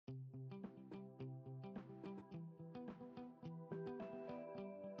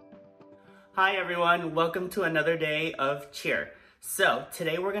Hi everyone, welcome to another day of cheer. So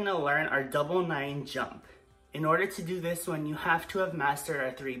today we're gonna learn our double 9 jump. In order to do this one, you have to have mastered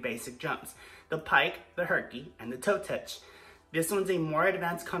our 3 basic jumps: the pike, the herky, and the toe touch. This one's a more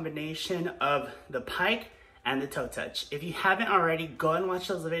advanced combination of the pike and the toe touch. If you haven't already, go and watch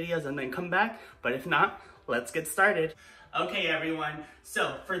those videos and then come back. But if not, let's get started. Okay everyone,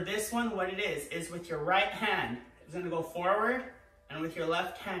 so for this one, what it is with your right hand, it's gonna go forward, and with your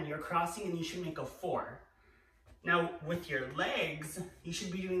left hand, you're crossing and you should make a 4. Now with your legs, you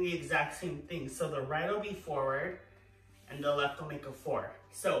should be doing the exact same thing. So the right will be forward and the left will make a 4.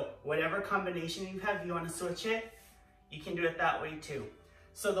 So whatever combination you have, you wanna switch it, you can do it that way too.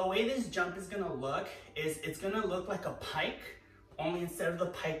 So the way this jump is gonna look is it's gonna look like a pike, only instead of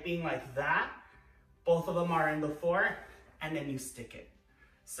the pike being like that, both of them are in the 4, and then you stick it.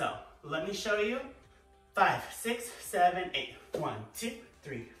 So let me show you. 5, 6, 7, 8. 1, 2,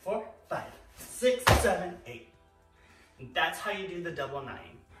 3, 4, 5, 6, 7, 8. And that's how you do the double 9.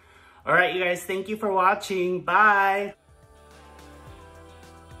 All right, you guys, thank you for watching. Bye.